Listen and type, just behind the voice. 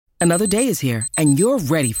Another day is here, and you're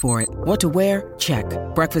ready for it. What to wear? Check.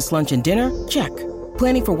 Breakfast, lunch, and dinner? Check.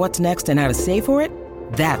 Planning for what's next and how to save for it?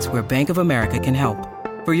 That's where Bank of America can help.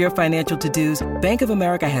 For your financial to-dos, Bank of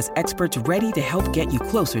America has experts ready to help get you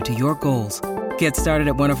closer to your goals. Get started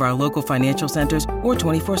at one of our local financial centers or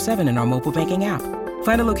 24/7 in our mobile banking app.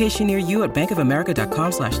 Find a location near you at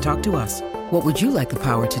bankofamerica.com/talktous. What would you like the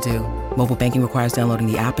power to do? Mobile banking requires downloading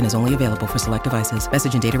the app and is only available for select devices.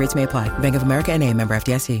 Message and data rates may apply. Bank of America N.A., member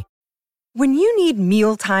FDIC. When you need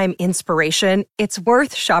mealtime inspiration, it's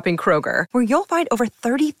worth shopping Kroger, where you'll find over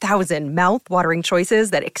 30,000 mouth-watering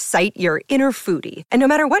choices that excite your inner foodie. And no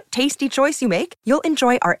matter what tasty choice you make, you'll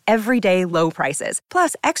enjoy our everyday low prices,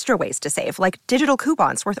 plus extra ways to save, like digital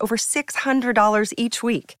coupons worth over $600 each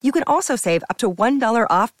week. You can also save up to $1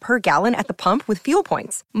 off per gallon at the pump with fuel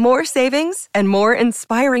points. More savings and more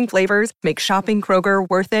inspiring flavors make shopping Kroger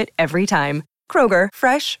worth it every time. Kroger,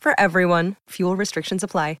 fresh for everyone. Fuel restrictions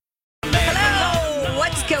apply.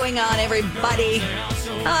 What's going on, everybody?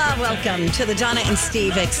 Welcome to the Donna and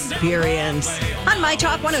Steve Experience on My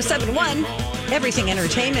Talk 107.1, Everything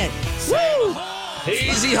Entertainment. Woo!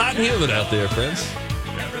 Hazy, hot, and humid out there, friends.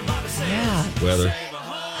 Yeah. Weather.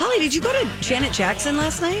 Holly, did you go to Janet Jackson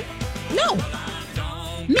last night? No.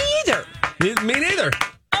 Me either. Me neither.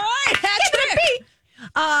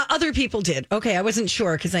 Other people did. Okay, I wasn't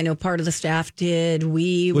sure because I know part of the staff did.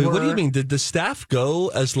 Wait, what do you mean? Did the staff go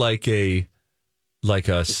as like a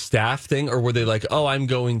staff thing, or were they like, oh, I'm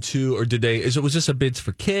going to, or did they? Was this a Bids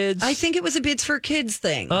for Kids? I think it was a Bids for Kids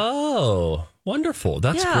thing. Oh, wonderful!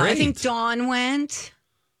 That's great. I think Dawn went.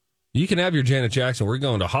 You can have your Janet Jackson. We're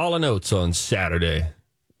going to Hall & Oates on Saturday.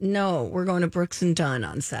 No, we're going to Brooks and Dunn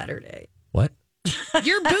on Saturday. What?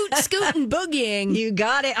 You're boot scooting boogieing. You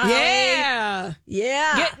got it. Yeah.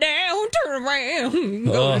 Yeah. Get down, turn around.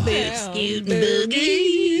 Oh. Boot scooting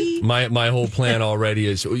boogie. My whole plan already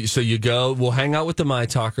is, so you go, we'll hang out with the My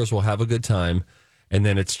Talkers, we'll have a good time, and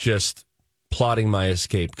then it's just plotting my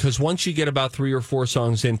escape. Because once you get about 3 or 4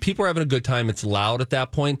 songs in, people are having a good time, it's loud at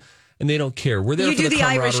that point, and they don't care. We're there you for do the the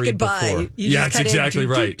Irish camaraderie goodbye. before. Yeah, that's exactly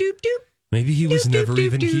right. Doop, doop, doop. Maybe he was never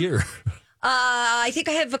even doop. here. I think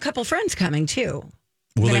I have a couple friends coming too.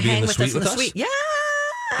 Will Gonna they be hang in the with suite us in with the us? suite. Yeah.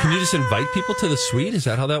 Can you just invite people to the suite? Is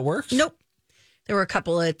that how that works? Nope. There were a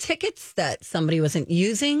couple of tickets that somebody wasn't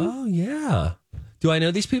using. Oh, yeah. Do I know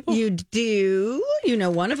these people? You do. You know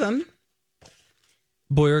one of them.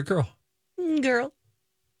 Boy or girl? Girl.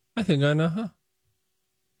 I think I know her.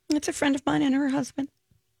 It's a friend of mine and her husband.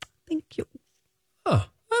 Thank you. Oh,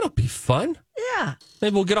 that'll be fun. Yeah.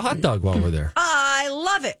 Maybe we'll get a hot dog while we're there. I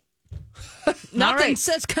love it. Nothing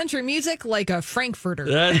says country music like a Frankfurter.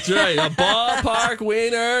 That's right. A ballpark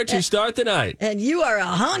winner to start the night. And you are a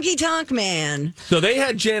honky tonk man. So they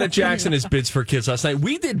had Janet Jackson as Bids for Kids last night.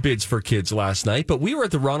 We did Bids for Kids last night, but we were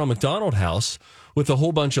at the Ronald McDonald House with a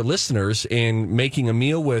whole bunch of listeners and making a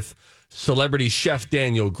meal with celebrity chef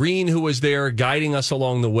Daniel Green, who was there guiding us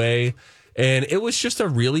along the way. And it was just a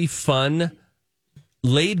really fun,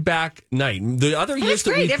 laid back night. The other years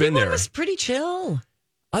that we've been there, was pretty chill.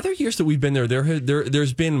 Other years that we've been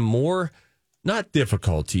there's been more, not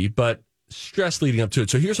difficulty, but stress leading up to it.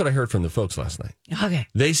 So here's what I heard from the folks last night. Okay.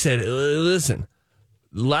 They said, listen,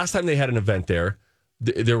 last time they had an event there,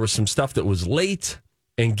 there was some stuff that was late,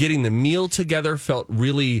 and getting the meal together felt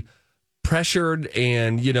really pressured.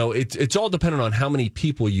 And, you know, it's all dependent on how many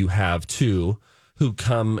people you have, too, who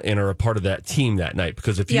come and are a part of that team that night.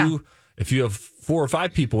 Because if you have 4 or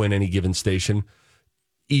 5 people in any given station,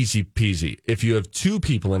 easy peasy. If you have 2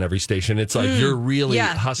 people in every station, it's like you're really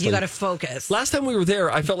hustling. You got to focus. Last time we were there,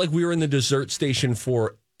 I felt like we were in the dessert station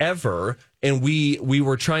forever, and we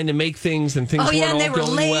were trying to make things, and things weren't all they were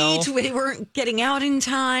going late. well. We weren't getting out in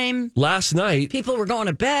time. Last night, People were going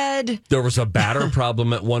to bed. there was a batter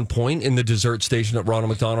problem at one point in the dessert station at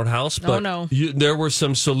Ronald McDonald House. But no. There were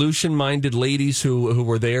some solution-minded ladies who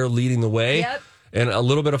were there leading the way. Yep. And a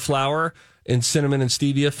little bit of flour and cinnamon and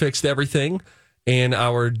stevia fixed everything. And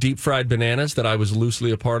our deep-fried bananas that I was loosely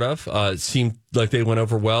a part of seemed like they went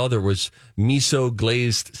over well. There was miso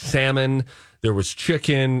glazed salmon. There was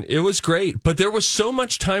chicken. It was great. But there was so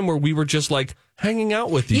much time where we were just like hanging out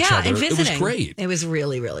with each other. And visiting. It was great. It was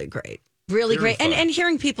really, really great. Really Very great. fun. And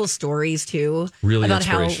hearing people's stories, too. Really about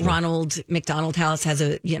how inspirational. Ronald McDonald House has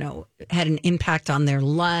had an impact on their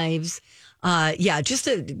lives. Just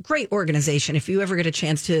a great organization. If you ever get a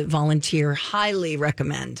chance to volunteer, highly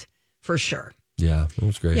recommend, for sure. Yeah, it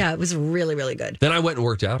was great. Yeah, it was really, really good. Then I went and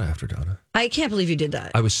worked out after, Donna. I can't believe you did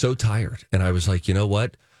that. I was so tired. And I was like, you know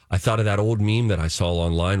what? I thought of that old meme that I saw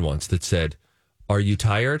online once that said, are you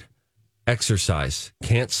tired? Exercise.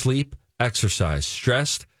 Can't sleep? Exercise.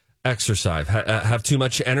 Stressed? exercise. Have too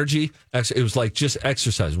much energy. It was like just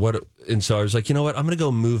exercise. And so I was like, you know what? I'm going to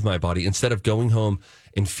go move my body instead of going home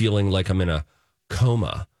and feeling like I'm in a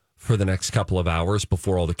coma for the next couple of hours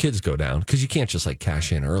before all the kids go down, because you can't just like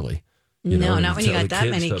cash in early. No, not when you got that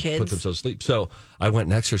many kids. Put themselves to sleep. So I went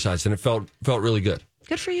and exercised, and it felt really good.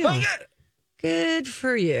 Good for you. Good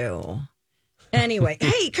for you. Anyway,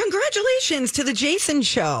 hey, congratulations to the Jason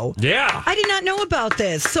Show. Yeah. I did not know about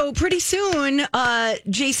this. So pretty soon,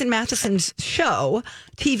 Jason Matheson's show,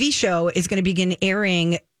 TV show, is going to begin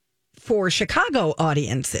airing for Chicago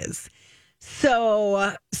audiences.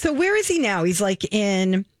 So where is he now? He's like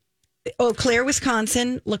in Eau Claire,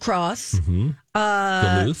 Wisconsin, La Crosse,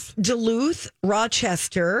 Duluth,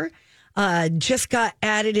 Rochester. Just got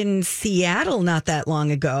added in Seattle not that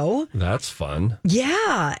long ago. That's fun.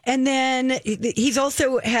 Yeah. And then he's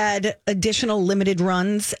also had additional limited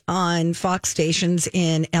runs on Fox stations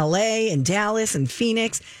in LA and Dallas and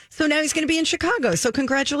Phoenix. So now he's going to be in Chicago. So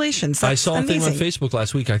congratulations. That's I saw a thing amazing. on Facebook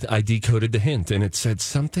last week. I decoded the hint, and it said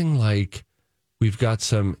something like, we've got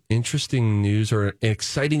some interesting news or an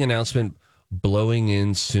exciting announcement blowing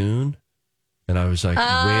in soon. And I was like,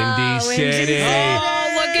 Windy City.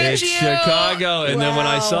 It's Chicago. And then when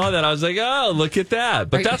I saw that, I was like, oh, look at that.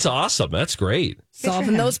 But that's awesome. That's great.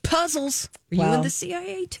 Solving those puzzles. Are you Wow. in the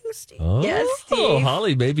CIA too, Steve? Oh, Yes, Steve.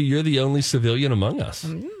 Holly, maybe you're the only civilian among us.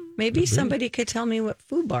 Maybe somebody could tell me what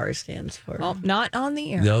FUBAR stands for. Oh, not on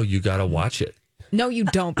the air. No, you got to watch it. No, you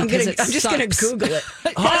don't. I'm Because just going to Google it.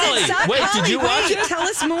 Holly, wait, did you watch it? Tell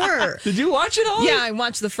us more. Did you watch it, Holly? Yeah, I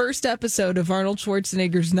watched the first episode of Arnold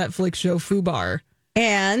Schwarzenegger's Netflix show FUBAR.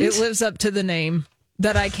 And It lives up to the name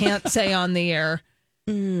that I can't say on the air.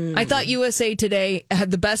 I thought USA Today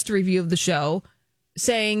had the best review of the show,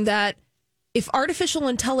 saying that if artificial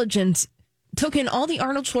intelligence took in all the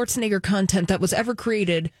Arnold Schwarzenegger content that was ever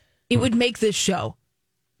created, it would make this show.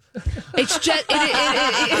 It's just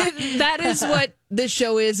that is what this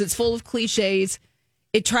show is. It's full of cliches.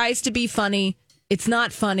 It tries to be funny. It's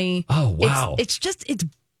not funny. Oh, wow. It's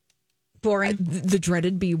boring. the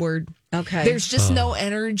dreaded B word. Okay. There's just no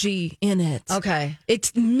energy in it. Okay.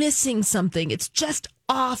 It's missing something. It's just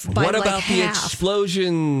off by What like about the half.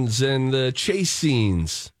 explosions and the chase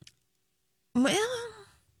scenes? Well,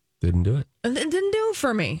 Didn't do it. it didn't do it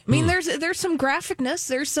for me. I mean, there's some graphicness.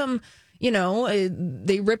 There's some,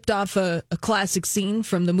 they ripped off a classic scene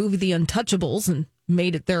from the movie The Untouchables and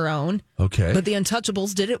made it their own. Okay. But The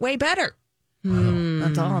Untouchables did it way better.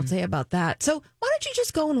 That's all I'll say about that. So why don't you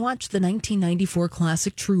just go and watch the 1994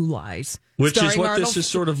 classic True Lies? Which is starring what Arnold- this is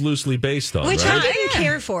sort of loosely based on, Which right? I didn't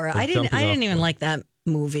care for. I didn't jumping off even point. like that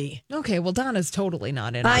movie. Okay, well, Donna's totally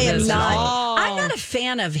not in. I on am this at not. all. I'm not a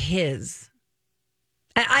fan of his.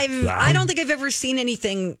 I don't think I've ever seen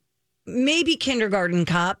anything. Maybe Kindergarten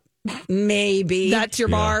Cop. Maybe That's your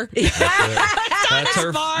bar. That's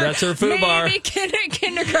her food bar. Maybe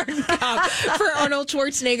Kindergarten Cop for Arnold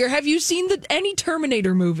Schwarzenegger. Have you seen any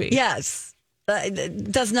Terminator movie? Yes.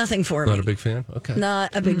 It does nothing for me. Not a big fan? Okay.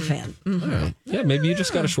 Not a big fan. All right. Yeah, maybe you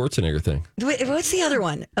just got a Schwarzenegger thing. What's the other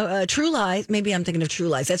one? True Lies. Maybe I'm thinking of True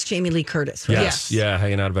Lies. That's Jamie Lee Curtis. Right? Yes. Yeah,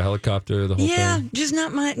 hanging out of a helicopter, the whole Yeah, thing. just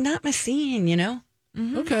not my scene.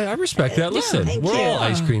 Okay, I respect that. Listen, thank we're you. all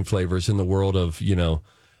ice cream flavors in the world of,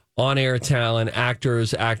 on-air talent,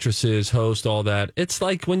 actors, actresses, hosts, all that. It's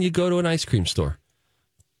like when you go to an ice cream store.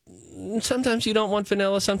 Sometimes you don't want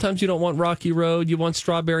vanilla. Sometimes you don't want Rocky Road. You want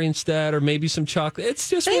strawberry instead, or maybe some chocolate. It's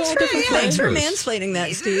just all different Thanks for flavors. mansplaining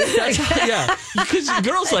that, Steve. Yeah, because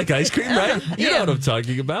girls like ice cream, right? You know what I'm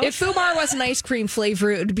talking about. If FUBAR was an ice cream flavor,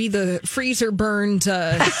 it would be the freezer burned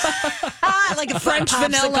Like a French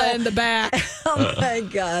vanilla popsicle. in the back. Oh my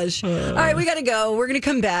gosh! All right, we got to go. We're going to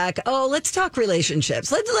come back. Oh, let's talk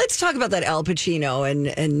relationships. Let's talk about that Al Pacino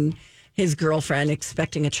and his girlfriend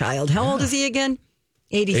expecting a child. How old is he again?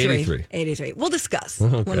 83. 83. We'll discuss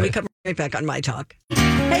when we come right back on My Talk.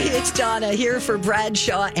 Hey, it's Donna here for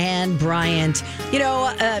Bradshaw and Bryant.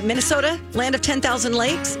 Minnesota, land of 10,000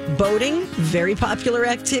 lakes, boating, very popular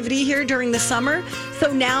activity here during the summer.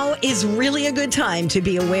 So now is really a good time to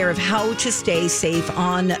be aware of how to stay safe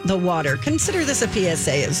on the water. Consider this a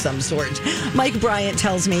PSA of some sort. Mike Bryant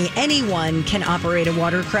tells me anyone can operate a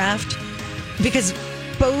watercraft because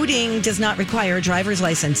boating does not require a driver's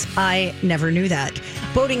license. I never knew that.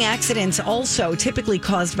 Boating accidents also typically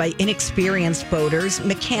caused by inexperienced boaters,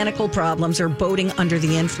 mechanical problems, or boating under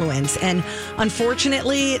the influence. And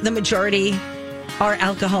unfortunately, the majority are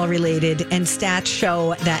alcohol related, and stats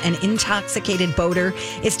show that an intoxicated boater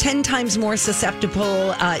is 10 times more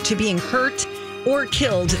susceptible to being hurt or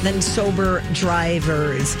killed than sober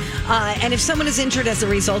drivers. And if someone is injured as a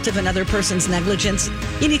result of another person's negligence,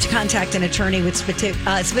 you need to contact an attorney with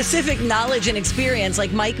specific knowledge and experience,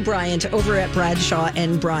 like Mike Bryant over at Bradshaw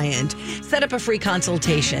and Bryant. Set up a free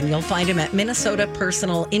consultation. You'll find him at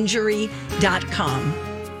minnesotapersonalinjury.com.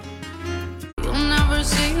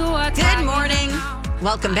 Good morning.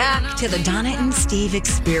 Welcome back to the Donna and Steve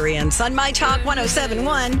Experience on My Talk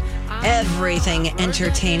 107.1. Everything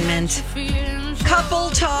Entertainment. Couple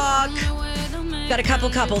talk. Got a couple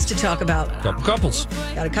couples to talk about. Couple couples.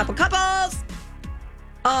 Got a couple couples.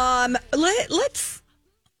 Let's.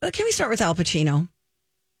 Can we start with Al Pacino?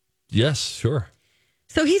 Yes, sure.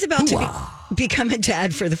 So he's about to become a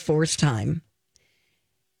dad for the fourth time.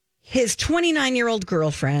 His 29-year-old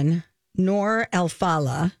girlfriend, Noor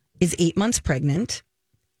Al-Fala, is 8 months pregnant.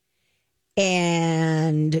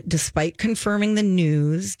 And despite confirming the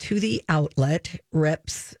news to the outlet,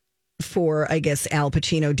 reps for, I guess, Al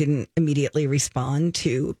Pacino didn't immediately respond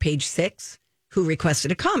to Page Six, who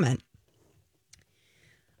requested a comment.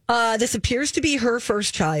 This appears to be her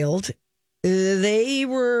first child. They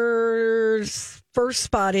were first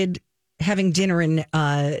spotted having dinner in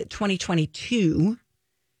 2022.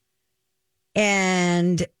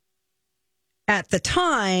 And at the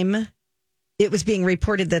time, it was being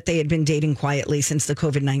reported that they had been dating quietly since the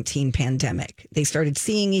COVID-19 pandemic. They started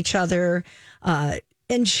seeing each other,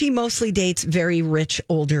 and she mostly dates very rich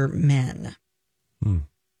older men.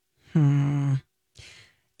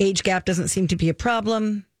 Age gap doesn't seem to be a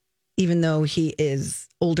problem, even though he is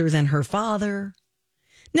older than her father.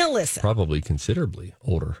 Now listen. Probably considerably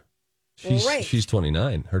older. She's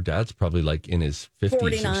 29. Her dad's probably like in his 50s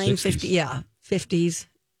 49, or 60s. 50, yeah. 50s,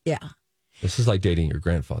 yeah. This is like dating your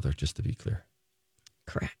grandfather, just to be clear.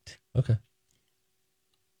 Correct. Okay.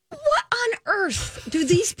 What on earth do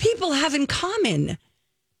these people have in common?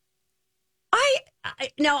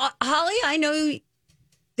 Now, Holly, I know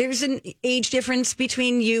there's an age difference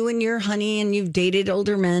between you and your honey, and you've dated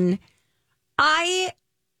older men. I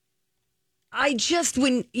just,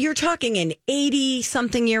 when you're talking an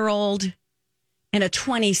 80-something-year-old and a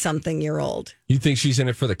 20-something-year-old. You think she's in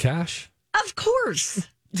it for the cash? Of course.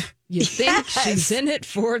 You think she's in it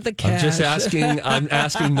for the cash? I'm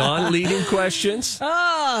asking non-leading questions.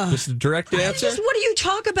 Just a direct answer. What do you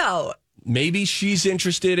talk about? Maybe she's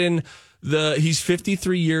interested in he's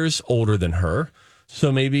 53 years older than her.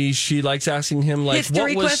 So maybe she likes asking him, like,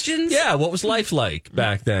 history questions? Yeah, what was life like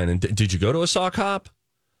back then? And did you go to a sock hop?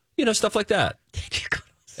 You know, stuff like that. Did you go to a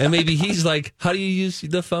sock And maybe he's like, how do you use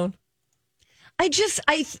the phone? I'm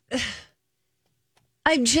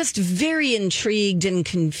just very intrigued and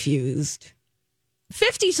confused.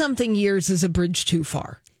 50-something years is a bridge too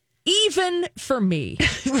far. Even for me.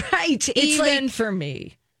 Right. It's Even like, for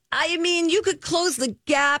me. I mean, you could close the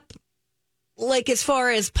gap, like, as far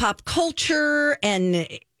as pop culture and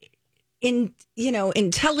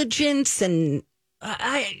intelligence and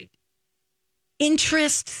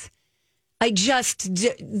interests.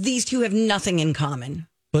 These two have nothing in common.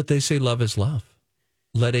 But they say love is love.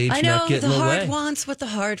 Let age I know, not get in the way. the heart wants what the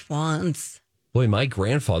heart wants. Boy, my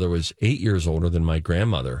grandfather was 8 years older than my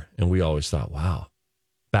grandmother, and we always thought, wow,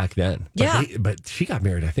 back then. Yeah. But she got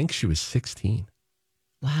married, I think she was 16.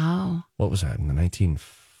 Wow. What was that, in the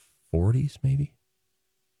 1940s, maybe?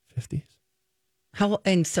 50s?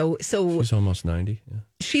 So She's almost 90. Yeah.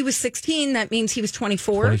 she was 16. That means he was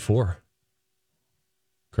 24. 24.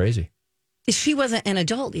 Crazy. She wasn't an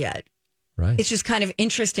adult yet. Right. It's just kind of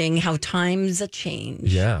interesting how times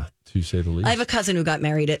change. Yeah, to say the least. I have a cousin who got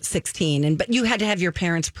married at 16, but you had to have your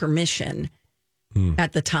parents' permission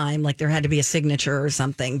at the time. Like there had to be a signature or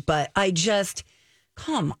something. But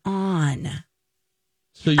come on.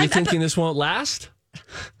 So you're thinking this won't last?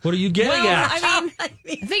 What are you getting at? I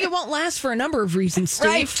think it won't last for a number of reasons,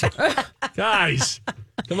 Steve. Right. Guys,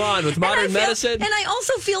 come on, with modern medicine. And I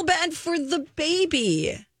also feel bad for the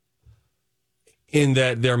baby. In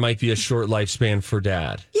that there might be a short lifespan for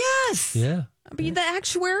dad. Yes. Yeah. I mean, the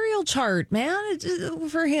actuarial chart, man, it's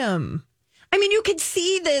for him. I mean, you could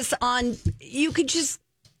see this you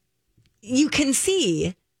can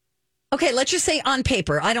see. Okay, let's just say on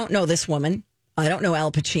paper. I don't know this woman. I don't know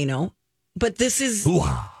Al Pacino. But this is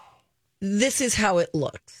how it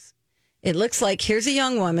looks. It looks like here's a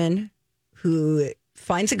young woman who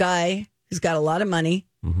finds a guy who's got a lot of money.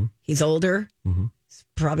 Mm-hmm. He's older. Mm-hmm. He's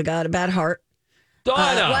probably got a bad heart.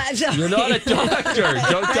 Donna, you're not a doctor.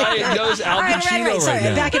 Don't diagnose Al Pacino right Sorry,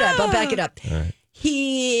 now. I'll back it up. Right.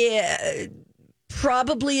 He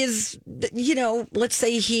probably is, let's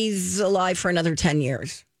say he's alive for another 10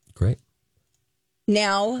 years. Great.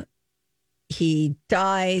 Now he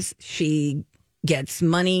dies. She gets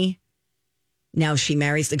money. Now she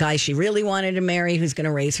marries the guy she really wanted to marry, who's going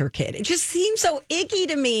to raise her kid. It just seems so icky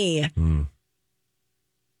to me.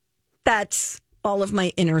 That's all of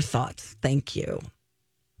my inner thoughts. Thank you.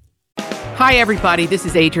 Hi, everybody. This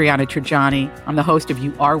is Adriana Trajani. I'm the host of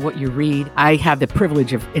You Are What You Read. I have the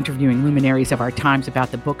privilege of interviewing luminaries of our times about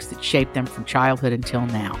the books that shaped them from childhood until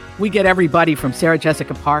now. We get everybody from Sarah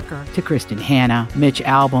Jessica Parker to Kristen Hanna, Mitch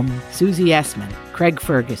Albom, Susie Essman, Craig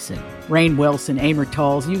Ferguson, Rainn Wilson, Amor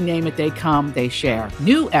Tolls, you name it, they come, they share.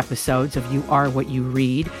 New episodes of You Are What You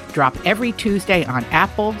Read drop every Tuesday on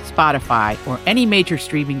Apple, Spotify, or any major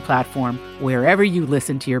streaming platform wherever you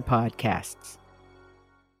listen to your podcasts.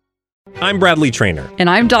 I'm Bradley Trainer. And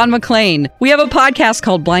I'm Don McClain. We have a podcast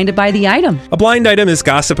called Blinded by the Item. A blind item is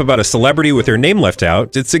gossip about a celebrity with their name left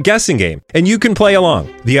out. It's a guessing game, and you can play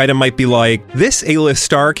along. The item might be like, this A-list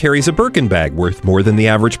star carries a Birkin bag worth more than the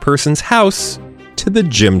average person's house to the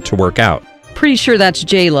gym to work out. Pretty sure that's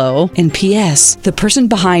J-Lo. And P.S. the person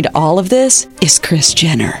behind all of this is Kris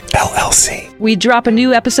Jenner, LLC. We drop a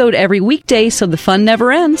new episode every weekday so the fun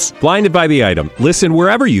never ends. Blinded by the Item. Listen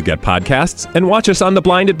wherever you get podcasts and watch us on the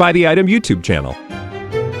Blinded by the Item YouTube channel.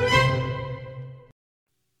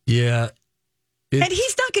 Yeah. And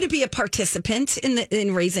he's not going to be a participant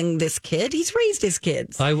in raising this kid. He's raised his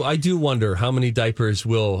kids. I do wonder how many diapers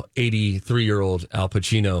will 83-year-old Al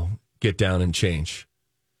Pacino get down and change.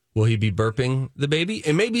 Will he be burping the baby?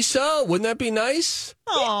 And maybe so. Wouldn't that be nice?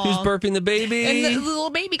 Aww. Who's burping the baby? And the little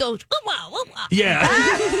baby goes, "Wah, wah, wah, wah." Yeah.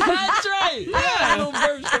 That's right. Yeah, little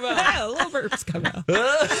burps come out. Yeah, little burps come out.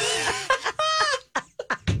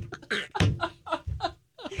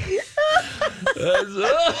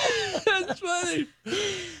 That's funny.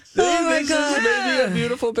 Oh my This God. is maybe a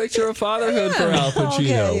beautiful picture of fatherhood for Al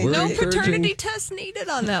Pacino. Okay. We're No encouraging- paternity test needed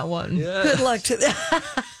on that one. Yeah. Good luck to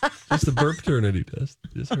that. Just the burp paternity test.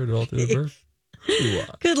 Just heard it all through the burp.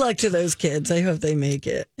 Good luck to those kids. I hope they make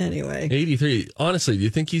it. Anyway. 83. Honestly, do you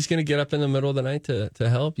think he's going to get up in the middle of the night to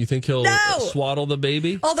help? You think he'll swaddle the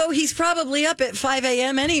baby? Although he's probably up at 5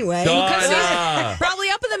 a.m. anyway. Probably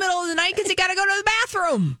up in the middle of the night because he got to go to the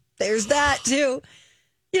bathroom. There's that too.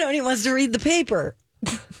 And he wants to read the paper.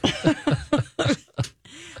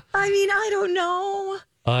 I mean, I don't know.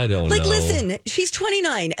 I don't know. Listen, she's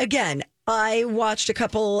 29. Again, I watched a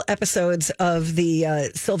couple episodes of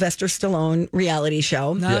the Sylvester Stallone reality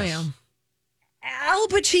show. Oh, yeah. Al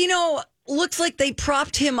Pacino looks like they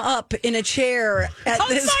propped him up in a chair at Outside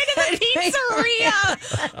this of the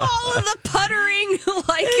pizzeria. All of the puttering,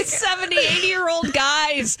 70, 80-year-old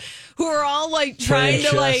guys who are all trying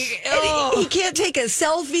to He can't take a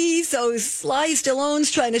selfie, so Sly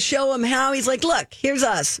Stallone's trying to show him how. He's like, look, here's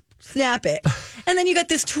us. Snap it. And then you got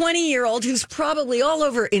this 20-year-old who's probably all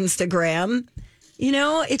over Instagram.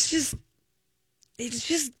 It's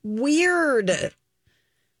just weird.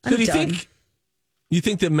 So do you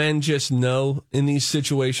think that men just know in these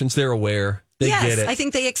situations? They're aware. They get it. I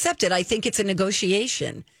think they accept it. I think it's a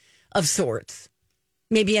negotiation of sorts.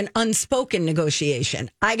 Maybe an unspoken negotiation.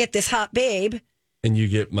 I get this hot babe. And you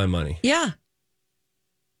get my money. Yeah.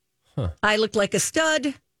 Huh. I look like a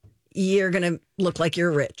stud. You're going to look like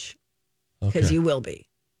you're rich. Because you will be.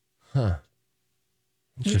 Huh.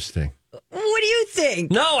 Interesting. What do you think?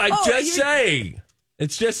 No, say.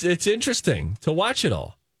 It's interesting to watch it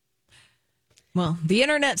all. Well, the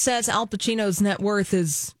internet says Al Pacino's net worth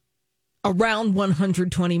is around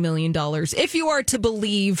 $120 million, if you are to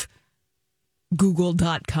believe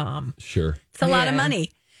Google.com. Sure. It's a lot of money.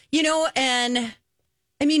 And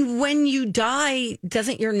I mean, when you die,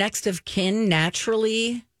 doesn't your next of kin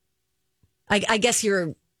naturally, I guess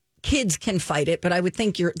your kids can fight it, but I would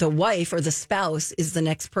think the wife or the spouse is the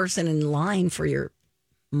next person in line for your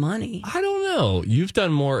money. I don't know. You've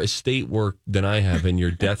done more estate work than I have in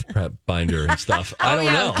your death prep binder and stuff. I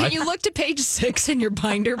don't know. Can you look to page 6 in your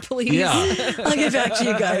binder, please? Yeah. I'll get back to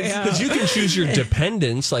you guys. Because you can choose your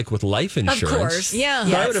dependents, like with life insurance. Of course. Yeah.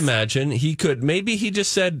 So I would imagine he could. Maybe he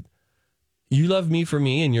just said, "You love me for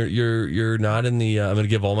me, and you're not in the. I'm going to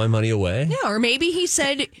give all my money away." Yeah, or maybe he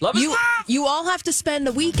said, Love is love. You all have to spend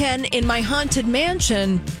the weekend in my haunted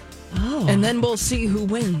mansion. Oh. And then we'll see who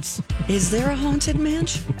wins. Is there a haunted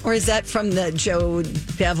mansion? Or is that from the Joe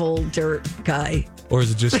Devil Dirt guy? Or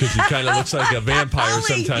is it just because he kind of looks like a vampire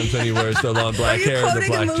sometimes when he wears the long black hair and the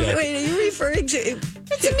black jacket? Wait, are you referring to?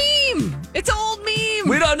 It's a meme. It's an old meme.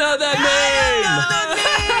 We don't know that name.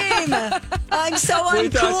 I don't know the name. I'm so uncool. We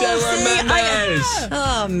thought they were members.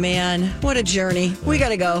 Oh, man. What a journey. We got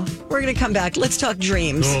to go. We're going to come back. Let's talk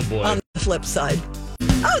dreams Oh, boy. on the flip side.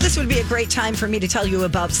 Oh, this would be a great time for me to tell you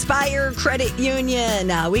about Spire Credit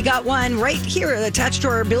Union. We got one right here attached to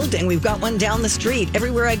our building. We've got one down the street.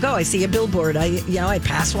 Everywhere I go, I see a billboard. I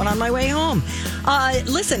pass one on my way home.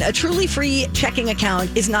 Listen, a truly free checking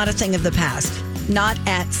account is not a thing of the past. Not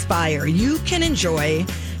at Spire. You can enjoy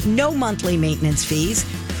no monthly maintenance fees,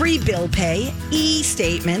 free bill pay,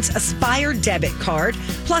 e-statements, a Spire debit card.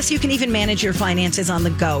 Plus, you can even manage your finances on the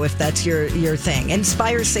go if that's your thing. And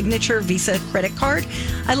Spire's signature Visa credit card.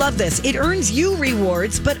 I love this. It earns you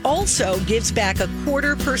rewards, but also gives back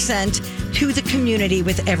 0.25% to the community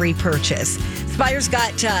with every purchase. Spire's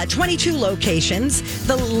got 22 locations.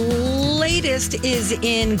 The latest is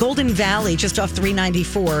in Golden Valley, just off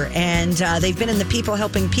 394. And they've been in the people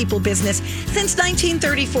helping people business since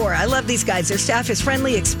 1934. I love these guys. Their staff is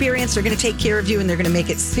friendly, experienced. They're going to take care of you, and they're going to make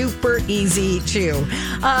it super easy, too.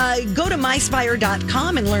 Go to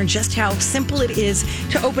myspire.com and learn just how simple it is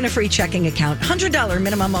to open a free checking account. $100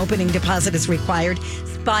 minimum opening deposit is required.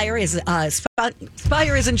 Spire is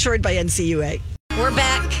insured by NCUA. We're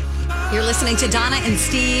back. You're listening to Donna and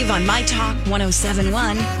Steve on My Talk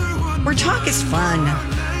 107.1, where talk is fun.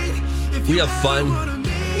 We have fun.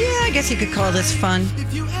 Yeah, I guess you could call this fun.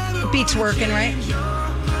 Beats working, right?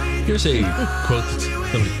 Here's a quote that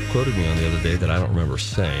somebody quoted me on the other day that I don't remember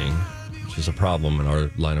saying, which is a problem in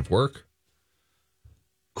our line of work.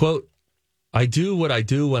 Quote, I do what I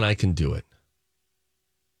do when I can do it.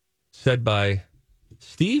 Said by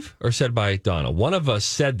Steve or said by Donna? One of us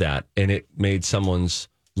said that, and it made someone's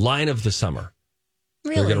line of the summer.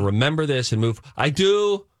 Really? They're going to remember this and move. I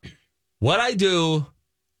do what I do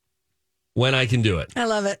when I can do it. I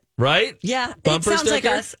love it. Right? Yeah. Bumper it sounds sticker?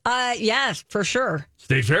 like us. Yes, for sure.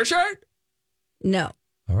 State Fair shirt? No.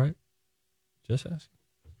 All right. Just ask.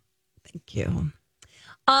 Thank you.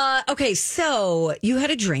 Okay, so you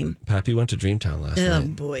had a dream. Pappy went to Dreamtown last night. Oh,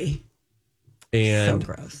 boy. And so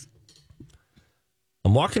gross.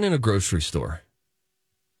 I'm walking in a grocery store.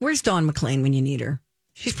 Where's Dawn McLean when you need her?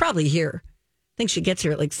 She's probably here. I think she gets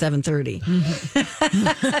here at like 7:30.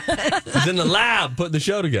 She's in the lab putting the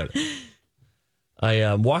show together. I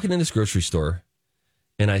am walking in this grocery store,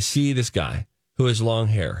 and I see this guy who has long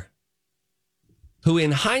hair, who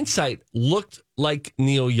in hindsight looked like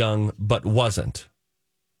Neil Young, but wasn't.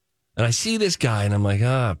 And I see this guy, and I'm like,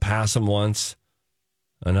 pass him once.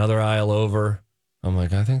 Another aisle over. I'm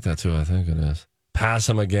like, I think that's who I think it is. Pass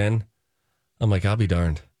him again. I'm like, I'll be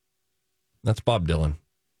darned. That's Bob Dylan.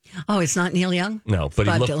 Oh, it's not Neil Young? No, but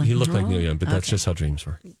he looked like Neil Young, but that's okay. just how dreams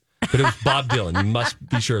work. But it was Bob Dylan. You must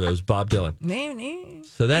be sure that it was Bob Dylan.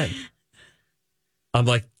 So then, I'm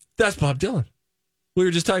like, that's Bob Dylan. We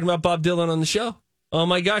were just talking about Bob Dylan on the show. Oh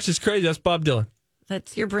my gosh, it's crazy. That's Bob Dylan.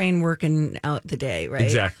 That's your brain working out the day, right?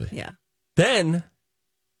 Exactly. Yeah. Then,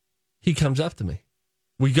 he comes up to me.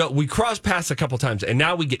 We cross paths a couple times, and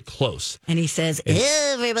now we get close. And he says,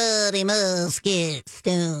 everybody must get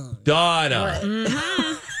stoned. Donna.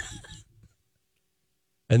 Mm-hmm.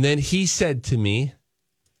 And then he said to me,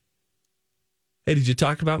 hey, did you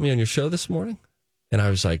talk about me on your show this morning? And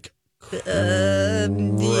I was like, yeah,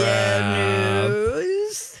 news.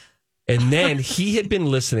 And then he had been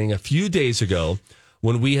listening a few days ago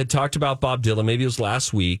when we had talked about Bob Dylan. Maybe it was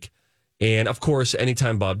last week. And, of course,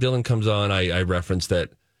 anytime Bob Dylan comes on, I reference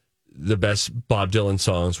that the best Bob Dylan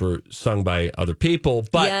songs were sung by other people.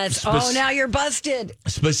 But yes. Now you're busted.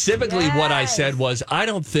 Specifically, what I said was, I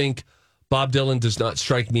don't think Bob Dylan does not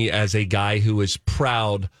strike me as a guy who is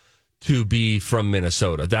proud to be from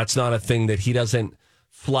Minnesota. That's not a thing that he doesn't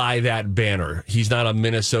fly that banner. He's not a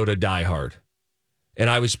Minnesota diehard. And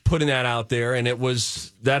I was putting that out there, and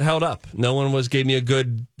that held up. No one gave me a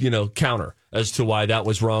good, counter as to why that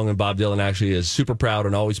was wrong. And Bob Dylan actually is super proud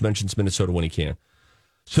and always mentions Minnesota when he can.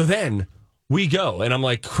 So then we go, and I'm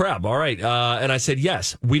like, crap, all right. And I said,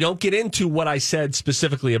 yes, we don't get into what I said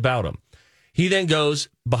specifically about him. He then goes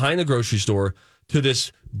behind the grocery store to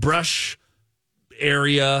this brush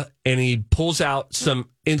area, and he pulls out some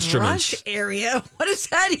instruments. Brush area? What does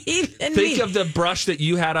that even mean? Think of the brush that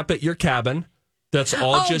you had up at your cabin. That's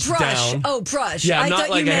all just brush. down. Oh, brush. Yeah, I not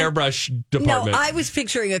like a hairbrush department. No, I was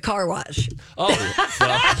picturing a car wash. Oh,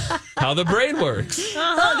 well, how the brain works.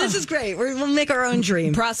 Oh, this is great. We'll make our own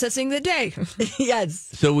dream. Processing the day. Yes.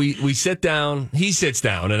 So we sit down. He sits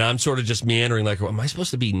down, and I'm sort of just meandering like, am I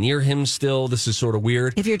supposed to be near him still? This is sort of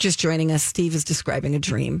weird. If you're just joining us, Steve is describing a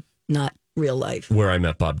dream, not real life. Where I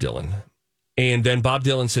met Bob Dylan. And then Bob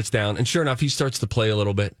Dylan sits down, and sure enough, he starts to play a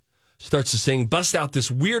little bit. Starts to sing, bust out this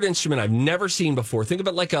weird instrument I've never seen before. Think of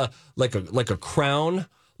it like a crown,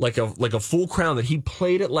 like a full crown that he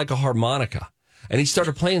played it like a harmonica. And he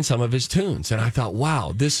started playing some of his tunes. And I thought,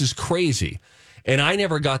 wow, this is crazy. And I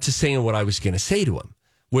never got to saying what I was going to say to him,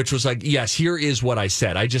 which was like, yes, here is what I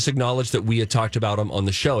said. I just acknowledged that we had talked about him on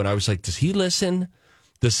the show. And I was like, does he listen?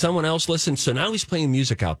 Does someone else listen? So now he's playing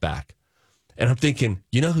music out back. And I'm thinking,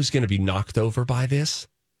 you know who's going to be knocked over by this?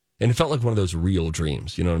 And it felt like one of those real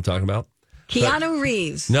dreams. You know what I'm talking about? Keanu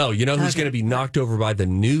Reeves. No, you know who's going to be knocked over by the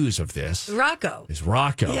news of this? Rocco. Is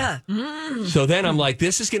Rocco. Yeah. So then I'm like,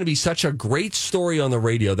 this is going to be such a great story on the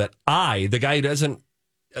radio that I, the guy who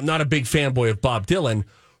I'm not a big fanboy of Bob Dylan,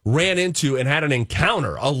 ran into and had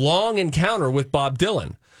a long encounter with Bob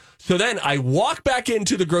Dylan. So then I walk back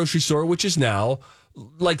into the grocery store, which is now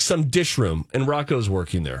like some dish room, and Rocco's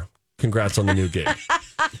working there. Congrats on the new gig.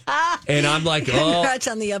 And I'm like, congrats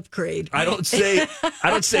on the upgrade. I don't say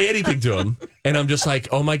anything to him. And I'm just like,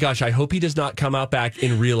 oh my gosh, I hope he does not come out back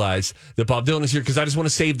and realize that Bob Dylan is here, because I just want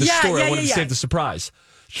to save the story. I wanted to save the surprise.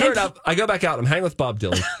 Sure enough, I go back out. I'm hanging with Bob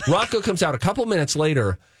Dylan. Rocco comes out a couple minutes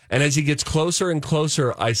later, and as he gets closer and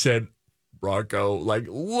closer, I said, Rocco, like,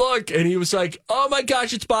 look. And he was like, oh my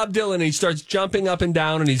gosh, it's Bob Dylan. And he starts jumping up and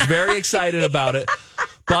down, and he's very excited about it.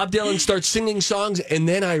 Bob Dylan starts singing songs, and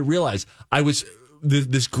then I realized I was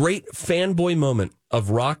this great fanboy moment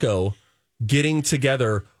of Rocco getting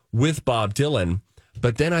together with Bob Dylan.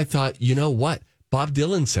 But then I thought, you know what? Bob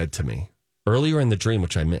Dylan said to me earlier in the dream,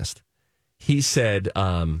 which I missed. He said,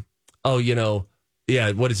 what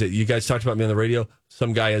is it? You guys talked about me on the radio.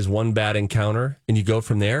 Some guy has one bad encounter, and you go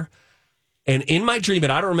from there. And in my dream,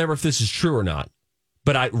 and I don't remember if this is true or not,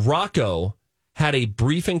 but Rocco had a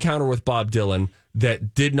brief encounter with Bob Dylan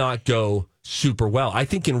that did not go super well. I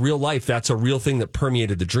think in real life, that's a real thing that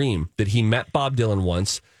permeated the dream, that he met Bob Dylan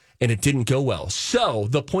once and it didn't go well. So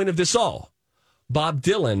the point of this all, Bob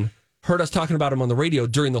Dylan heard us talking about him on the radio.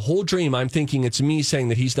 During the whole dream, I'm thinking it's me saying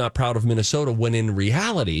that he's not proud of Minnesota, when in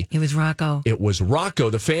reality, it was Rocco. It was Rocco,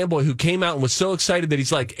 the fanboy, who came out and was so excited that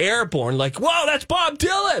he's like airborne, like, whoa, that's Bob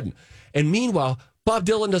Dylan. And meanwhile, Bob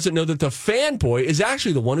Dylan doesn't know that the fanboy is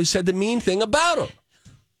actually the one who said the mean thing about him.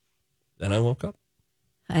 Then I woke up.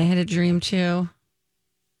 I had a dream too.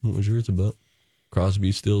 What was yours about?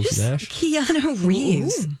 Crosby, Stills, Nash? Keanu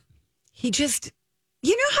Reeves. Ooh. He just,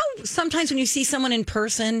 you know how sometimes when you see someone in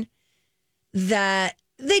person that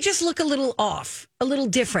they just look a little off, a little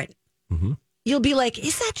different. Mm-hmm. You'll be like,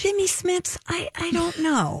 is that Jimmy Smits? I don't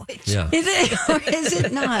know. Yeah. Is it or is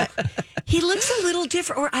it not? He looks a little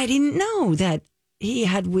different, or I didn't know that he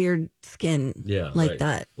had weird skin like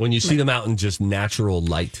that. When you see them out in just natural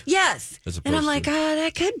light. Yes. And I'm like,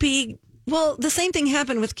 that could be. Well, the same thing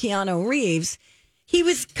happened with Keanu Reeves. He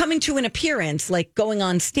was coming to an appearance, like going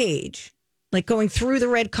on stage, like going through the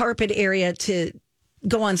red carpet area to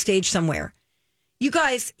go on stage somewhere. You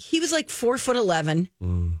guys, he was like 4'11".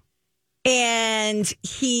 And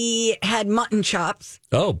he had mutton chops.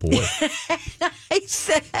 Oh, boy. I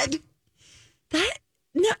said,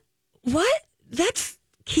 what? That's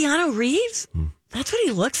Keanu Reeves? That's what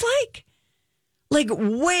he looks like? Like,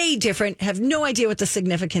 way different. Have no idea what the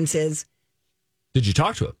significance is. Did you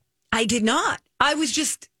talk to him? I did not. I was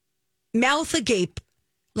just mouth agape.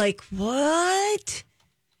 Like, what?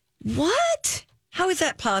 What? How is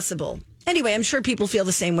that possible? Anyway, I'm sure people feel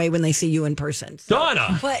the same way when they see you in person. So.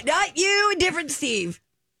 Donna! But not you, different Steve.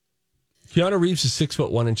 Keanu Reeves is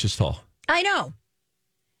 6'1" tall. I know.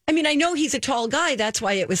 I mean, I know he's a tall guy. That's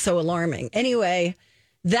why it was so alarming. Anyway,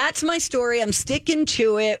 that's my story. I'm sticking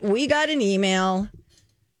to it. We got an email.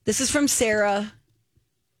 This is from Sarah.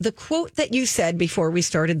 The quote that you said before we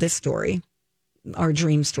started this story, our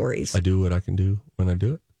dream stories. I do what I can do when I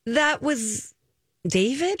do it. That was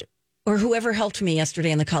David or whoever helped me yesterday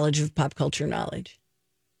in the College of Pop Culture Knowledge.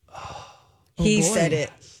 He said it.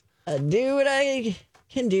 I do what I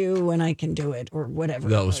can do when I can do it, or whatever.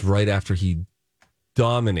 That was right after he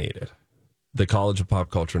dominated the College of Pop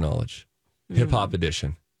Culture Knowledge. Hip Hop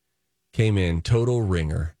Edition. Came in, total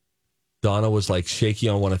ringer. Donna was like shaky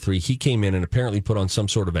on 1 of 3. He came in and apparently put on some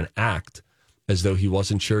sort of an act as though he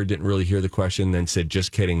wasn't sure, didn't really hear the question, then said,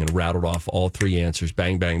 just kidding, and rattled off all 3 answers.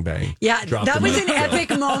 Bang, bang, bang. Yeah, that was an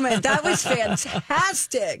epic moment. That was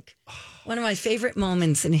fantastic. One of my favorite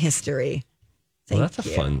moments in history. That's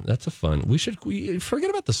a fun. We forget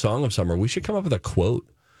about the song of summer. We should come up with a quote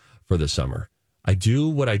for the summer. I do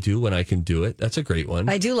what I do when I can do it. That's a great one.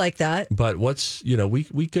 I do like that. But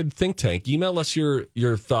we could think tank. Email us your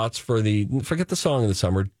thoughts forget the song of the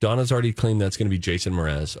summer. Donna's already claimed that's going to be Jason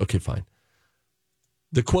Mraz. Okay, fine.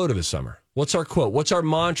 The quote of the summer. What's our quote? What's our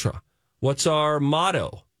mantra? What's our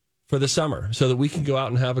motto for the summer so that we can go out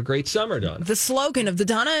and have a great summer, Donna? The slogan of the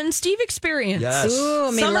Donna and Steve experience. Yes.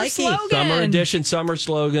 Ooh, summer slogan. Summer edition, summer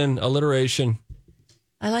slogan, alliteration.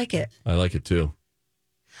 I like it. I like it too.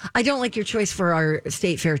 I don't like your choice for our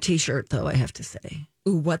State Fair T-shirt, though, I have to say.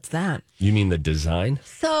 Ooh, what's that? You mean the design?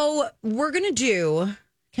 So we're going to do,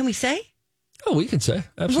 can we say? Oh, we can say.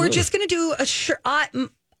 Absolutely. We're just going to do a shirt.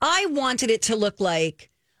 I wanted it to look like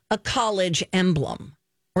a college emblem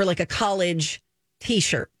or like a college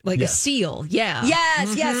T-shirt. Like a seal. Yeah.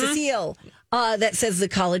 Yes, a seal that says the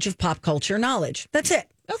College of Pop Culture Knowledge. That's it.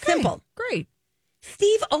 Okay. Simple. Great.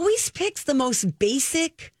 Steve always picks the most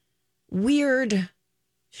basic, weird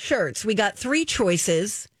shirts. We got 3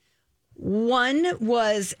 choices. One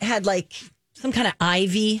had like some kind of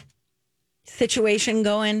ivy situation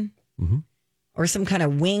going or some kind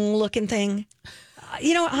of wing looking thing.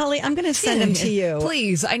 You know what, Holly? I'm going to send them to you.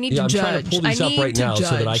 Please, I need to I'm judge. trying to pull these up right now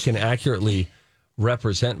so that I can accurately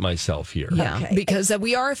represent myself here. Yeah, Okay. because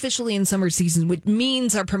we are officially in summer season, which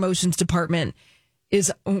means our promotions department is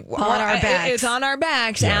on our backs. It's on our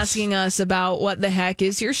backs, Yes. asking us about what the heck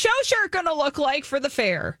is your show shirt going to look like for the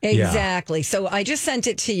fair. Exactly. So I just sent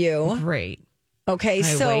it to you. Great. Okay, I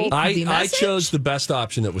so wait. The I message? chose the best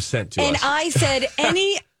option that was sent to and us. I said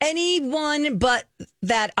anyone but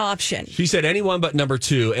that option. She said anyone but number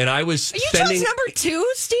 2, and I was You sending. chose number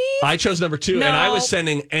 2, Steve? I chose number 2, No. and I was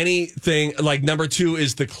sending anything like number 2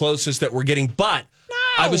 is the closest that we're getting. But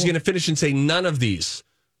I was going to finish and say none of these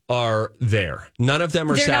are there. None of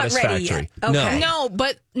them are They're not ready satisfactory. yet. Okay. No,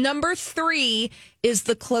 but number 3 is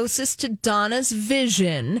the closest to Donna's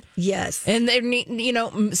vision. Yes. And there need,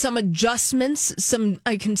 some adjustments.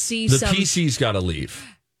 I can see The some. PC's got to leave.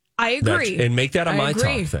 I agree. And make that a I My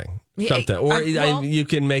agree. Talk thing. Yeah, Something. Or well- you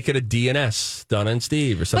can make it a DNS, Donna and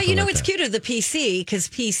Steve, or something But you know, like it's that. cuter, the PC, because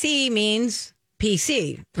PC means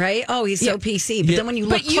PC, right? Oh, he's so PC. But Yeah. then when you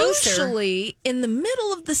look But closer. usually in the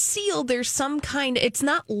middle of the seal, there's some kind. It's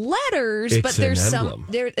not letters, It's but there's an emblem.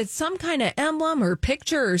 it's some kind of emblem or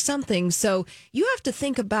picture or something. So you have to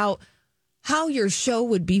think about how your show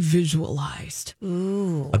would be visualized.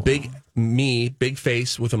 A big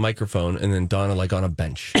face with a microphone, and then Donna like on a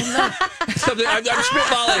bench. Something. I'm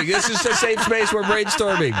spitballing. This is a safe space. We're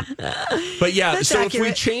brainstorming. But yeah, That's so accurate. if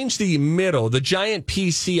we change the middle, the giant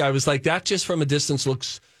PC, I was like, that just from a distance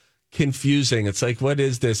looks confusing. It's like, what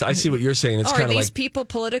is this? I see what you're saying. It's Are kind of these like, people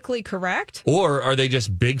politically correct? or are they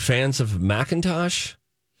just big fans of Macintosh?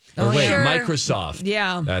 Or wait, sure. Microsoft.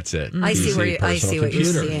 Yeah. That's it. I see PC, I personal see what you're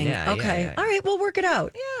computer. seeing. Yeah, okay. yeah. All right, we'll work it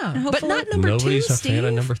out. Yeah, And but hopefully- not number Nobody's 2, a Steve. fan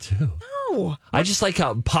of number 2. No. I just like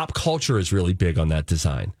how pop culture is really big on that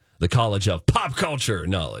design. The College of Pop Culture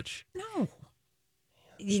Knowledge. No.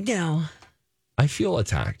 You know, I feel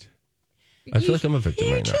attacked. I feel like I'm a victim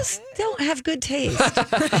you right just don't have good taste.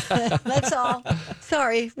 That's all.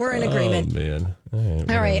 Sorry, we're in now. agreement. Oh,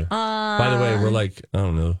 man. All right. By the way, we're like, I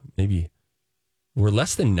don't know, maybe we're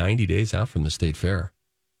less than 90 days out from the State Fair.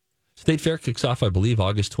 State Fair kicks off, I believe,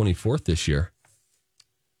 August 24th this year.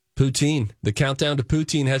 Poutine. The countdown to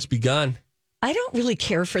poutine has begun. I don't really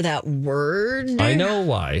care for that word. I know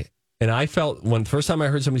why. And I felt when the first time I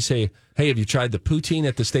heard somebody say, hey, have you tried the poutine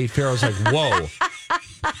at the State Fair? I was like, whoa.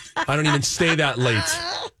 I don't even stay that late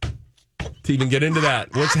to even get into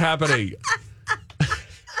that. What's happening?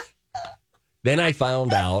 Then I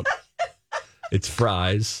found out it's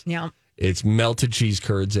fries, Yeah. it's melted cheese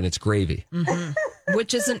curds, and it's gravy.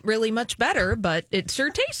 Which isn't really much better, but it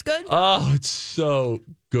sure tastes good. Oh, it's so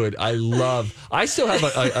good. I still have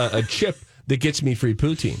a chip that gets me free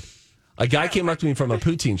poutine. A guy came up to me from a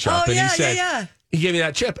poutine shop and he said, he gave me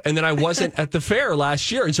that chip. And then I wasn't at the fair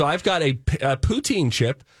last year. And so I've got a poutine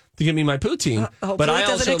chip to give me my poutine. But I it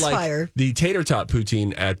doesn't also expire. like the tater tot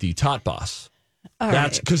poutine at the Tot Boss.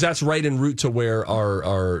 That's because that's right en route to where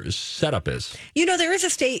our setup is. You know, there is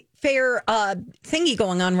a State Fair thingy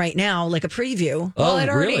going on right now, like a preview. Well,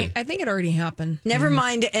 Oh, really? I think it already happened. Never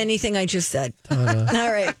mind anything I just said. All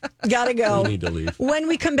right, gotta go. We need to leave. When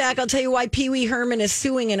we come back, I'll tell you why Pee Wee Herman is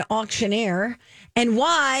suing an auctioneer and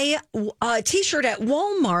why a T-shirt at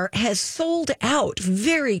Walmart has sold out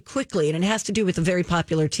very quickly, and it has to do with a very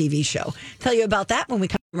popular TV show. Tell you about that when we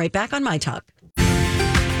come right back on My Talk.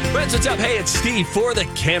 Friends, what's up? Hey, it's Steve for the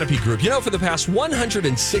Canopy Group. You know, for the past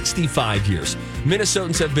 165 years,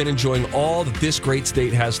 Minnesotans have been enjoying all that this great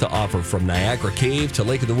state has to offer, from Niagara Cave to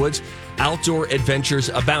Lake of the Woods. Outdoor adventures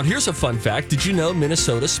abound. Here's a fun fact. Did you know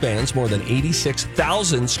Minnesota spans more than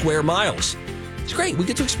 86,000 square miles? It's great. We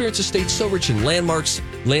get to experience a state so rich in landmarks,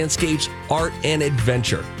 landscapes, art, and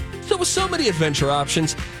adventure. So with so many adventure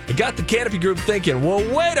options, I got the Canopy Group thinking, well,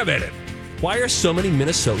 wait a minute. Why are so many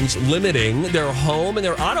Minnesotans limiting their home and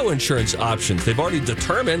their auto insurance options? They've already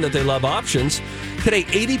determined that they love options. Today,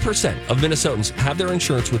 80% of Minnesotans have their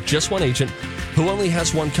insurance with just one agent who only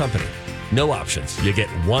has one company. No options. You get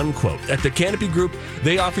one quote. At the Canopy Group,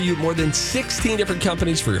 they offer you more than 16 different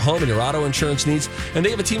companies for your home and your auto insurance needs, and they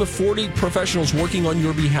have a team of 40 professionals working on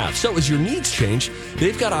your behalf. So as your needs change,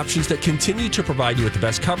 they've got options that continue to provide you with the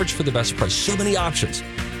best coverage for the best price. So many options.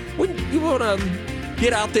 When you want to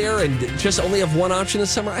get out there and just only have one option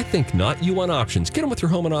this summer, I think not. You want options. Get them with your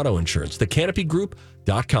home and auto insurance.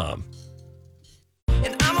 thecanopygroup.com.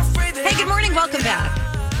 Hey, good morning. Welcome back.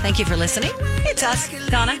 Thank you for listening. It's us,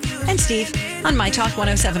 Donna and Steve, on My Talk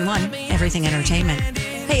 1071, Everything Entertainment.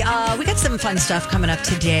 Hey, we got some fun stuff coming up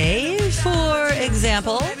today. For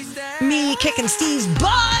example, me kicking Steve's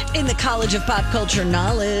butt in the College of Pop Culture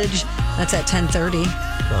Knowledge. That's at 10:30.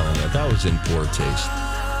 Oh, no, that was in poor taste.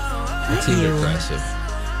 That's impressive.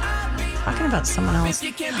 Talking about someone else.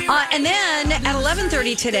 And then at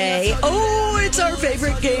 11:30 today, it's our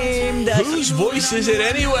favorite game. Whose voice is it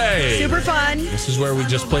anyway? Super fun. This is where we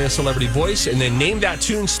just play a celebrity voice and then name that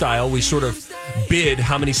tune style. We sort of bid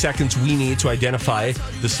how many seconds we need to identify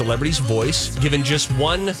the celebrity's voice, given just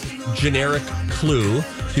one generic clue.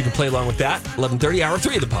 So you can play along with that. 11:30, hour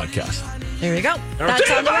 3 of the podcast. There you go. That's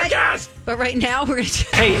on the podcast. But right now, we're going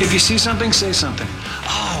to... Hey, if you see something, say something.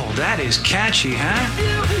 Oh, that is catchy, huh?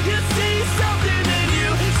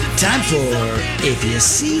 Time for If You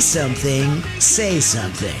See Something, Say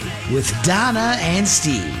Something with Donna and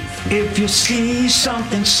Steve. If you see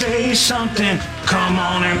something, say something. Come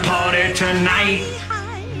on and party tonight.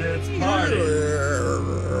 Let's party.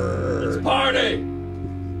 Let's party.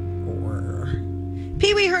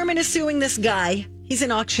 Pee Wee Herman is suing this guy. He's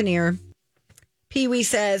an auctioneer. Pee Wee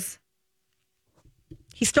says,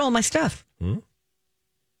 he stole my stuff.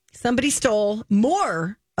 Somebody stole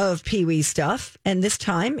more of Pee Wee's stuff, and this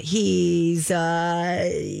time he's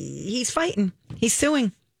fighting. He's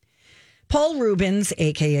suing. Paul Rubens,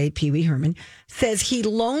 a.k.a. Pee Wee Herman, says he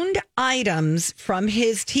loaned items from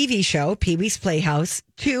his TV show, Pee Wee's Playhouse,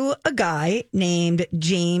 to a guy named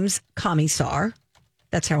James Commissar.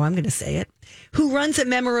 That's how I'm going to say it. Who runs a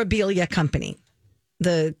memorabilia company,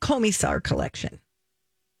 the Commissar Collection.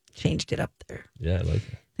 Changed it up there. Yeah, I like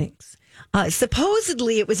it. Thanks.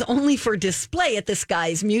 Supposedly, it was only for display at this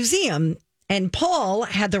guy's museum, and Paul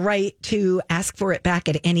had the right to ask for it back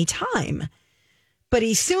at any time. But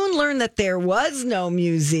he soon learned that there was no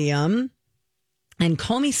museum, and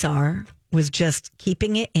Commissar was just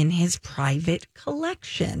keeping it in his private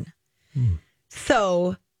collection.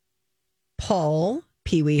 So Paul,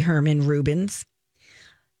 Pee Wee Herman Rubens,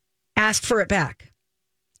 asked for it back.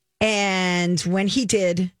 And when he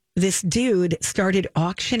did, this dude started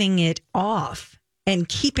auctioning it off and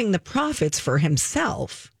keeping the profits for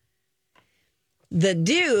himself. The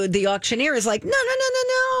dude, the auctioneer, is like,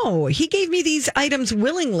 no. He gave me these items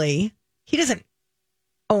willingly. He doesn't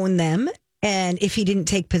own them. And if he didn't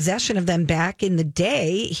take possession of them back in the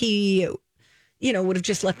day, he, would have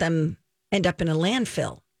just let them end up in a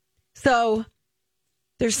landfill. So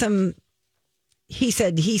there's some he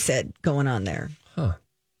said going on there. Huh.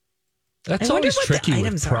 That's always tricky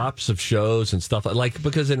with props of shows and stuff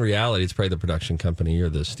because in reality, it's probably the production company or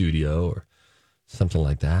the studio or something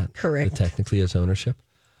like that. Correct. That technically has ownership.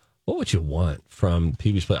 What would you want from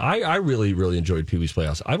Pee Wee's Playhouse? I really, really enjoyed Pee Wee's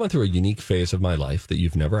Playhouse. I went through a unique phase of my life that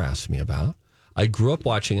you've never asked me about. I grew up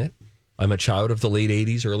watching it. I'm a child of the late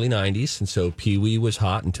 80s, early 90s. And so Pee Wee was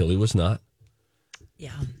hot until he was not.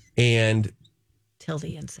 Yeah. And till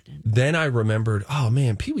the incident. Then I remembered, oh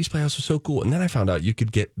man, Pee Wee's Playhouse was so cool. And then I found out you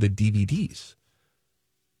could get the DVDs.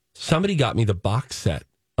 Somebody got me the box set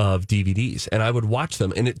of DVDs and I would watch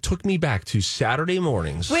them. And it took me back to Saturday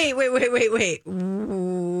mornings. Wait.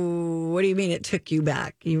 Ooh, what do you mean it took you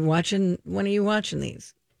back? When are you watching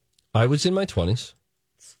these? I was in my 20s.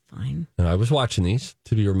 It's fine. And I was watching these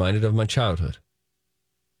to be reminded of my childhood.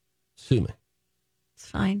 Sue me. It's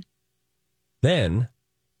fine. Then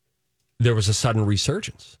there was a sudden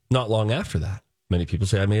resurgence not long after that. Many people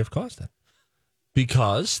say I may have caused it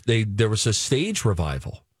because there was a stage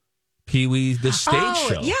revival. Pee Wee, the stage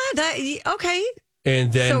show. Yeah, okay.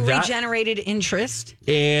 And then regenerated interest.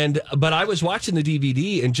 But I was watching the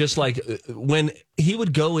DVD and just like when he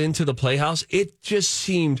would go into the Playhouse, it just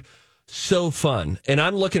seemed so fun. And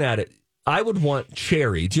I'm looking at it. I would want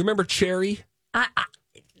Cherry. Do you remember Cherry?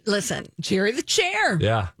 Listen, Jerry the Chair.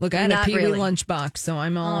 Yeah. Look, I had a Pee Wee lunchbox, so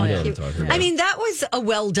I'm all in. I mean, that was a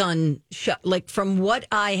well done show. Like from what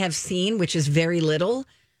I have seen, which is very little,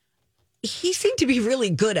 he seemed to be really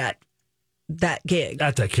good at that gig.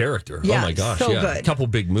 At that character. Yeah, oh my gosh. so yeah. good. A couple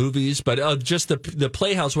big movies, but just the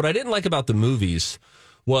Playhouse. What I didn't like about the movies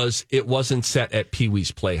was it wasn't set at Pee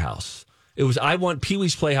Wee's Playhouse. I want Pee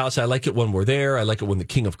Wee's Playhouse. I like it when we're there. I like it when the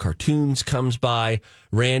King of Cartoons comes by.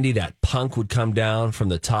 Randy, that punk, would come down from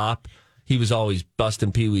the top. He was always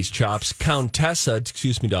busting Pee-wee's chops. Countessa,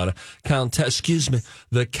 excuse me, Donna.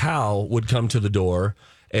 The cow would come to the door,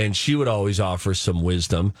 and she would always offer some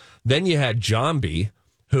wisdom. Then you had Jambi,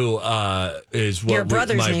 who is what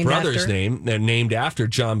my brother's name, named after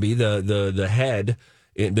Jambi, the head,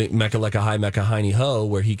 the Mecca Lecca Hi Mecca Heiny Ho,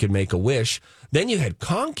 where he could make a wish. Then you had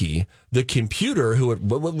Conky, the computer, who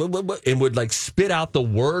would like spit out the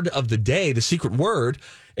word of the day, the secret word.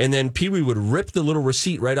 And then Pee-wee would rip the little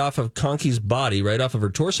receipt right off of Conky's body, right off of her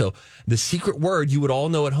torso. The secret word you would all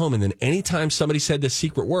know at home. And then anytime somebody said the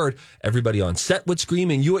secret word, everybody on set would scream,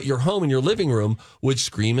 and you at your home in your living room would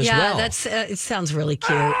scream as well. Yeah, it sounds really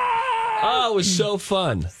cute. Oh, it was so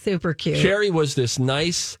fun. Super cute. Cherry was this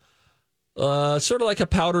nice, sort of like a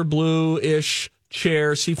powder blue-ish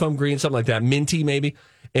chair, seafoam green, something like that, minty maybe.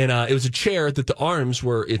 And it was a chair that the arms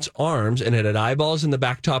were its arms, and it had eyeballs in the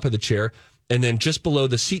back top of the chair. And then just below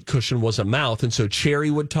the seat cushion was a mouth. And so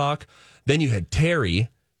Cherry would talk. Then you had Terry,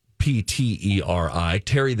 P-T-E-R-I,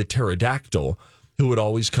 Terry the pterodactyl, who would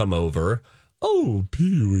always come over. Oh,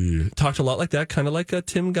 Pee-wee. Talked a lot like that, kind of like a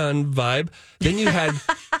Tim Gunn vibe. Then you had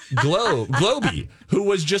Globey, who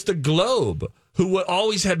was just a globe, who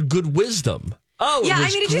always had good wisdom. Oh, yeah, it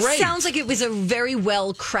was it great. just sounds like it was a very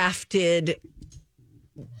well-crafted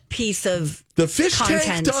piece of the fish content.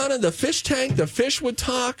 tank, Donna, the fish tank, the fish would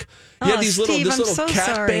talk. You had these Steve, this little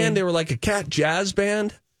cat band. They were like a cat jazz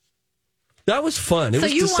band. That was fun. It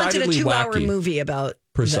was you wanted a decidedly 2-hour wacky. movie about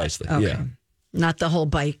Precisely, that. Okay. yeah. Not the whole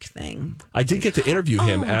bike thing. I did get to interview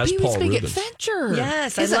him as Paul Big Rubens. Adventure.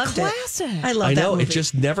 Yes, it's I loved a classic. I love I that know, movie. it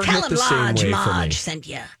just never Tell hit the him same Large way Marge for me. sent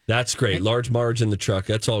you. That's great. Large Marge in the truck.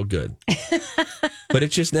 That's all good. But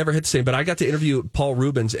it just never hit the same. But I got to interview Paul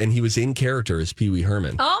Rubens, and he was in character as Pee-wee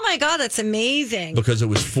Herman. Oh, my God, that's amazing. Because it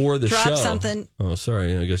was for the show. Drop something. Oh,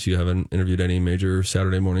 sorry. I guess you haven't interviewed any major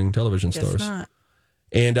Saturday morning television Guess stars. not.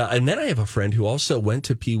 And then I have a friend who also went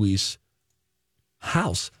to Pee-wee's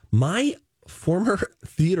house. My former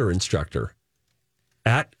theater instructor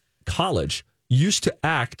at college used to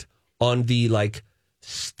act on the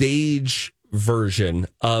stage version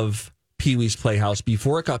of Pee-wee's Playhouse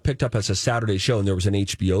before it got picked up as a Saturday show, and there was an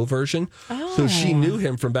HBO version. Oh. So she knew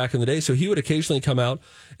him from back in the day. So he would occasionally come out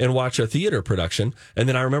and watch a theater production. And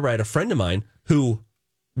then I remember I had a friend of mine who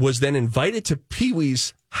was then invited to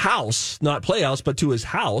Pee-wee's house, not Playhouse, but to his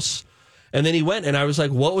house. And then he went, and I was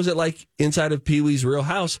like, what was it like inside of Pee-wee's real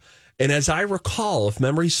house? And as I recall, if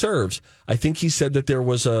memory serves, I think he said that there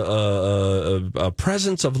was a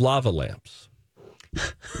presence of lava lamps.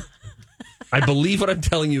 I believe what I'm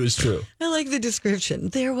telling you is true. I like the description.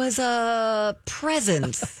 There was a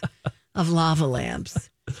presence of lava lamps.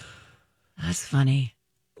 That's funny.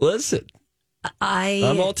 Listen,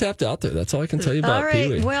 I'm all tapped out there. That's all I can tell you about all right.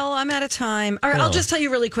 Pee-wee. Well, I'm out of time. All right, I'll just tell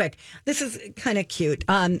you really quick. This is kind of cute.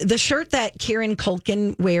 The shirt that Kieran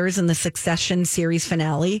Culkin wears in the Succession series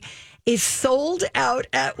finale is sold out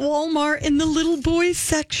at Walmart in the little boys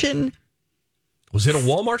section. Was it a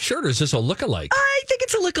Walmart shirt or is this a lookalike? I think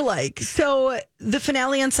it's a lookalike. So the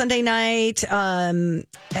finale on Sunday night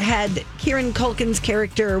had Kieran Culkin's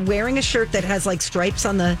character wearing a shirt that has stripes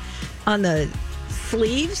on the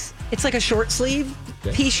sleeves. It's like a short sleeve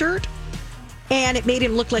T-shirt, and it made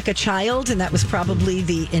him look like a child, and that was probably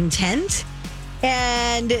the intent.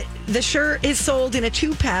 And the shirt is sold in a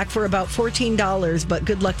 2-pack for about $14, but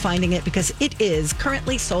good luck finding it because it is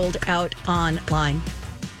currently sold out online.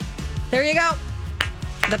 There you go.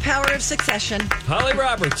 The power of Succession. Holly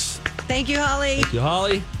Roberts. Thank you, Holly. Thank you,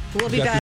 Holly. We'll be back.